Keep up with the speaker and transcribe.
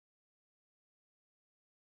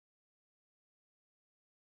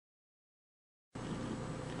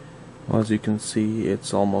Well, as you can see,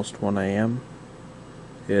 it's almost 1 a.m.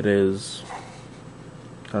 It is,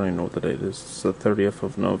 I don't even know what the date is, it's the 30th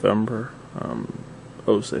of November,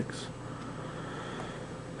 06.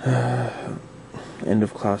 End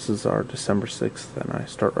of classes are December 6th, and I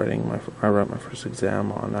write my first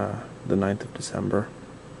exam on the 9th of December.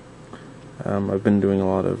 I've been doing a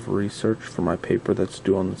lot of research for my paper that's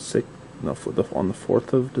due on the 6th, on the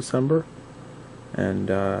 4th of December, and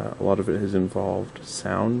a lot of it has involved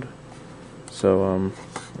sound. So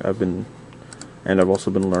I've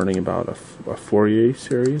also been learning about a Fourier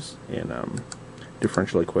series in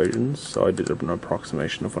differential equations. So I did an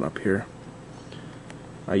approximation of one up here.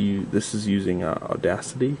 This is using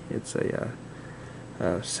Audacity. It's a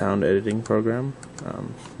sound editing program.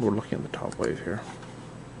 We're looking at the top wave here.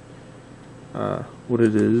 What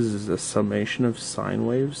it is a summation of sine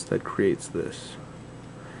waves that creates this.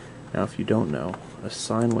 Now, if you don't know, a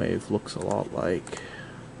sine wave looks a lot like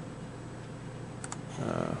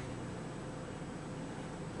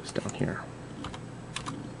this down here.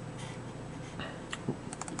 Now,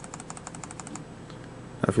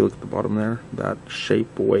 if you look at the bottom there, that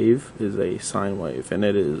shape wave is a sine wave, and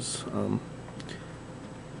it is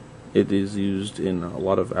used in a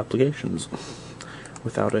lot of applications.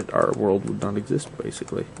 Without it, our world would not exist,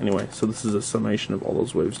 basically. Anyway, so this is a summation of all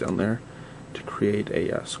those waves down there to create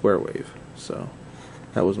a square wave. So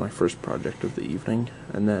that was my first project of the evening,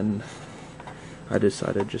 and then I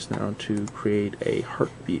decided just now to create a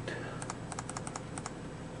heartbeat.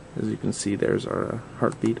 As you can see, there's our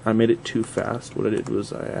heartbeat. I made it too fast. What I did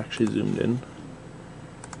was I actually zoomed in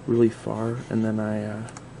really far, and then I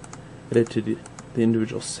edited the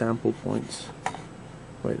individual sample points.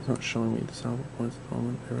 Wait, it's not showing me the sample points at the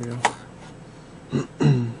moment. There we go.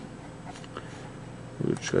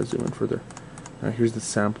 We just gotta zoom in further. Now here's the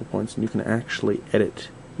sample points, and you can actually edit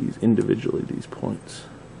these individually, these points,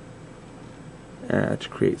 to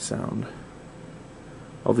create sound.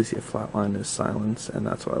 Obviously a flat line is silence, and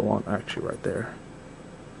that's what I want actually right there.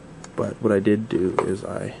 But what I did do is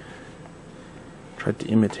I tried to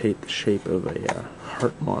imitate the shape of a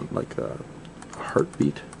like a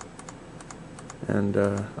heartbeat, and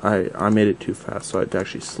I made it too fast, so I had to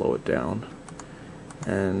actually slow it down,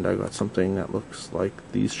 and I got something that looks like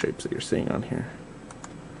these shapes that you're seeing on here.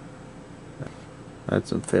 I had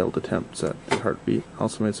some failed attempts at the heartbeat. I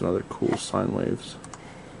also made some other cool sine waves.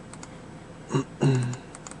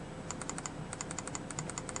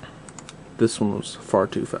 This one was far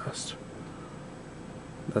too fast.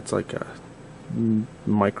 That's like a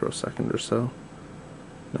microsecond or so.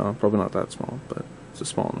 No, probably not that small, but it's a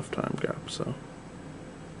small enough time gap, so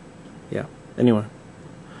yeah. Anyway,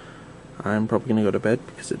 I'm probably going to go to bed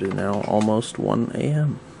because it is now almost 1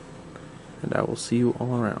 a.m. and I will see you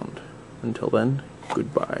all around. Until then,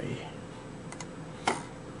 goodbye.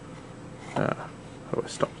 How do I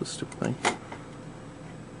stop this stupid thing?